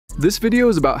This video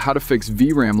is about how to fix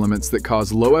VRAM limits that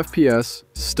cause low FPS,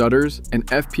 stutters, and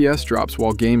FPS drops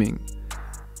while gaming.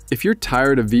 If you're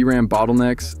tired of VRAM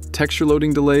bottlenecks, texture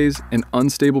loading delays, and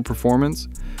unstable performance,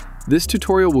 this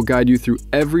tutorial will guide you through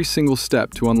every single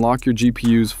step to unlock your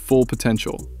GPU's full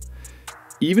potential.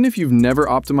 Even if you've never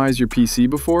optimized your PC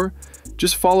before,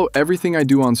 just follow everything I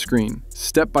do on screen,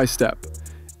 step by step.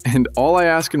 And all I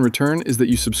ask in return is that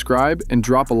you subscribe and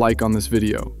drop a like on this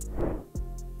video.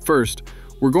 First,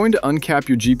 we're going to uncap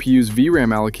your GPU's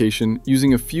VRAM allocation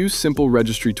using a few simple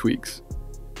registry tweaks.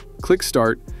 Click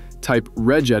Start, type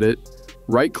Regedit,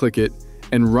 right-click it,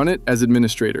 and run it as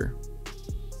administrator.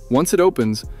 Once it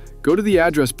opens, go to the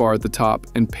address bar at the top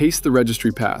and paste the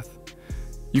registry path.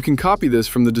 You can copy this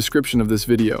from the description of this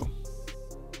video.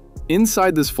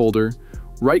 Inside this folder,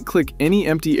 right-click any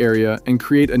empty area and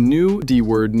create a new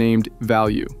dword named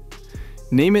Value.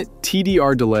 Name it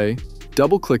TDR Delay,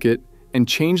 double-click it, and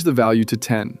change the value to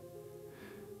 10.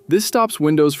 This stops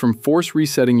Windows from force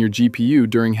resetting your GPU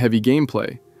during heavy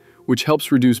gameplay, which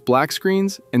helps reduce black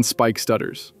screens and spike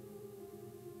stutters.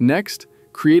 Next,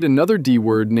 create another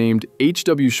dword named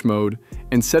HWShmode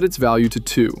and set its value to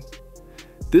 2.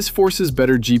 This forces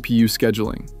better GPU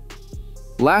scheduling.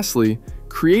 Lastly,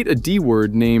 create a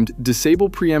dword named Disable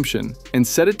Preemption and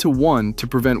set it to 1 to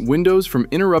prevent Windows from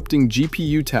interrupting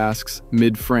GPU tasks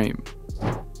mid-frame.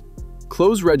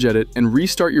 Close Regedit and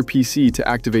restart your PC to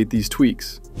activate these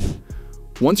tweaks.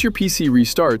 Once your PC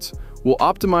restarts, we'll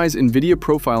optimize Nvidia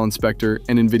Profile Inspector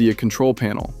and Nvidia Control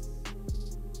Panel.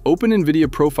 Open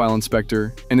Nvidia Profile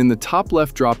Inspector and in the top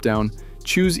left dropdown,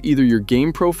 choose either your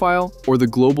game profile or the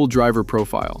global driver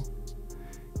profile.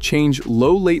 Change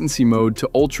low latency mode to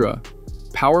ultra,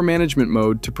 power management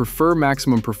mode to prefer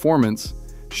maximum performance,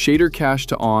 shader cache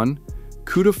to on,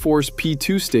 CUDA force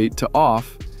P2 state to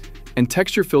off, and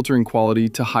texture filtering quality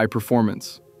to high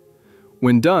performance.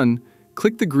 When done,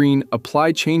 click the green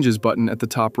Apply Changes button at the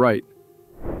top right.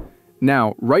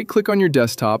 Now, right-click on your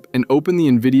desktop and open the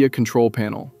Nvidia Control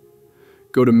Panel.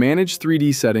 Go to Manage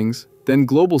 3D Settings, then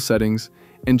Global Settings,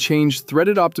 and change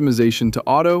Threaded Optimization to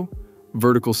Auto,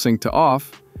 Vertical Sync to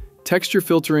Off, Texture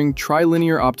Filtering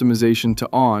Trilinear Optimization to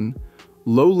On,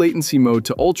 Low Latency Mode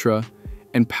to Ultra,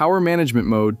 and Power Management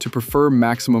Mode to prefer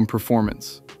maximum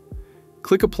performance.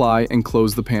 Click Apply and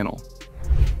close the panel.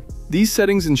 These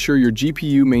settings ensure your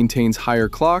GPU maintains higher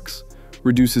clocks,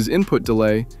 reduces input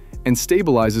delay, and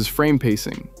stabilizes frame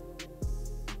pacing.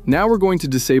 Now we're going to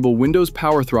disable Windows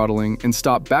power throttling and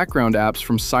stop background apps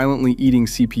from silently eating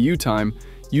CPU time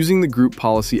using the Group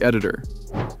Policy Editor.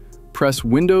 Press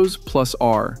Windows plus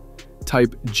R,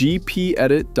 type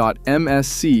gpedit.msc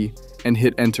and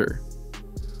hit Enter.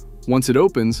 Once it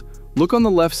opens, look on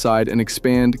the left side and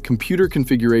expand Computer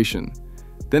Configuration,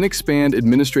 then expand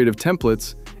Administrative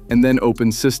Templates, and then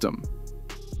open System.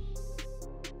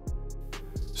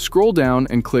 Scroll down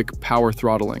and click Power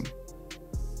Throttling.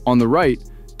 On the right,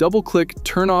 double-click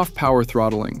Turn Off Power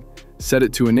Throttling, set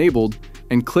it to Enabled,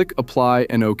 and click Apply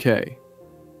and OK.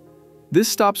 This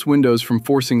stops Windows from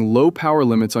forcing low power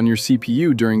limits on your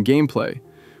CPU during gameplay,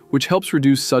 which helps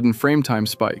reduce sudden frame time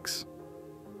spikes.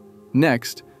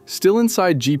 Next, still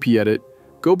inside GPedit,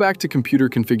 go back to Computer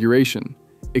Configuration,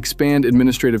 expand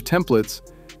Administrative Templates,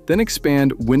 then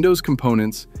expand Windows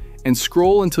Components, and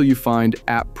scroll until you find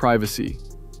App Privacy.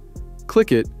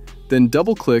 Click it, then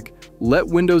double-click Let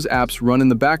Windows Apps Run in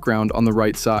the Background on the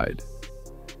right side.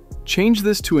 Change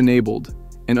this to Enabled,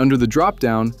 and under the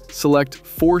drop-down, select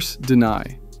Force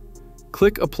Deny.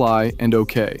 Click Apply and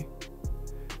OK.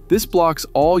 This blocks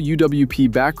all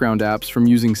UWP background apps from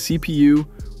using CPU,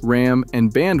 RAM,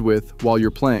 and bandwidth while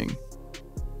you're playing.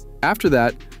 After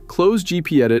that, close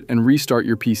GPedit and restart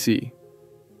your PC.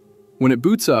 When it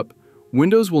boots up,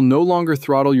 Windows will no longer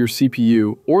throttle your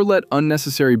CPU or let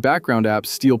unnecessary background apps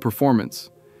steal performance,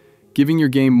 giving your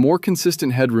game more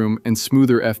consistent headroom and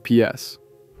smoother FPS.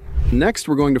 Next,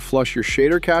 we're going to flush your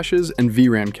shader caches and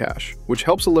VRAM cache, which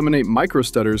helps eliminate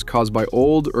microstutters caused by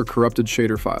old or corrupted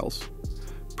shader files.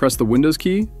 Press the Windows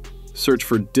key, search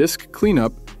for Disk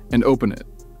Cleanup, and open it.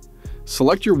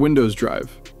 Select your Windows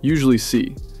drive, usually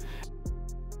C,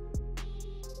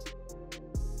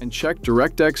 and check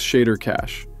DirectX shader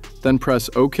cache. Then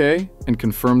press OK and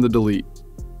confirm the delete.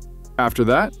 After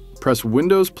that, press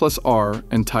Windows plus R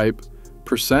and type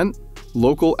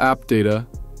 %localappdata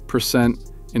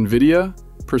 %Nvidia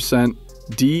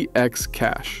 %dx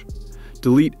cache.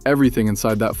 Delete everything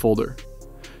inside that folder.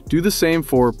 Do the same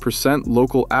for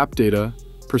 %localappdata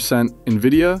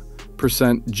 %Nvidia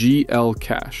 %gl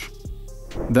cache.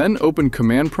 Then open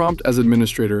Command Prompt as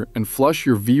administrator and flush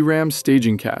your VRAM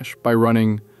staging cache by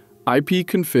running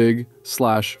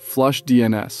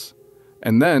ipconfig/flushdns.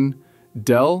 and then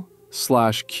del/q/f/s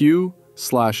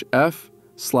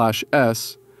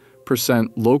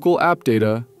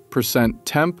 %localappdata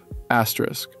 %temp**.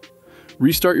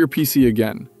 Restart your PC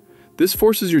again. This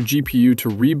forces your GPU to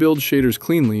rebuild shaders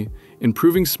cleanly,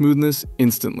 improving smoothness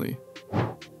instantly.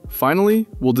 Finally,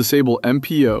 we'll disable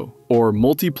MPO, or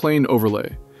multi-plane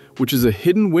overlay, which is a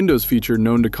hidden Windows feature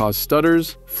known to cause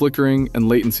stutters, flickering, and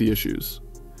latency issues.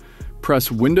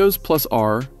 Press Windows plus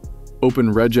R,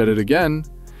 open Regedit again,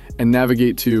 and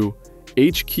navigate to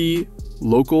H key,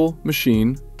 Local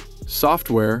Machine,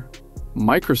 Software,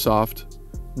 Microsoft,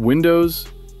 Windows,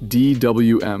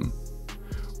 DWM.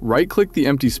 Right-click the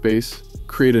empty space,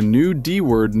 create a new D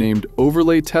word named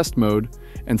Overlay Test Mode,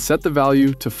 and set the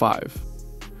value to 5.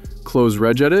 Close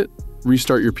Regedit,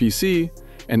 restart your PC,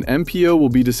 and MPO will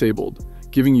be disabled,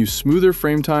 giving you smoother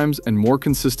frame times and more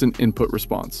consistent input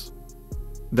response.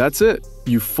 That's it!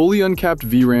 You fully uncapped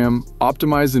VRAM,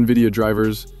 optimized Nvidia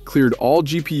drivers, cleared all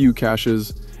GPU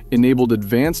caches, enabled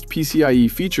advanced PCIe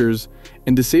features,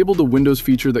 and disabled a Windows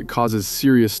feature that causes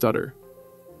serious stutter.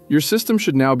 Your system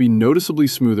should now be noticeably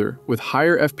smoother with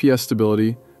higher FPS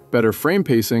stability, better frame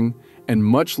pacing, and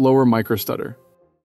much lower microstutter.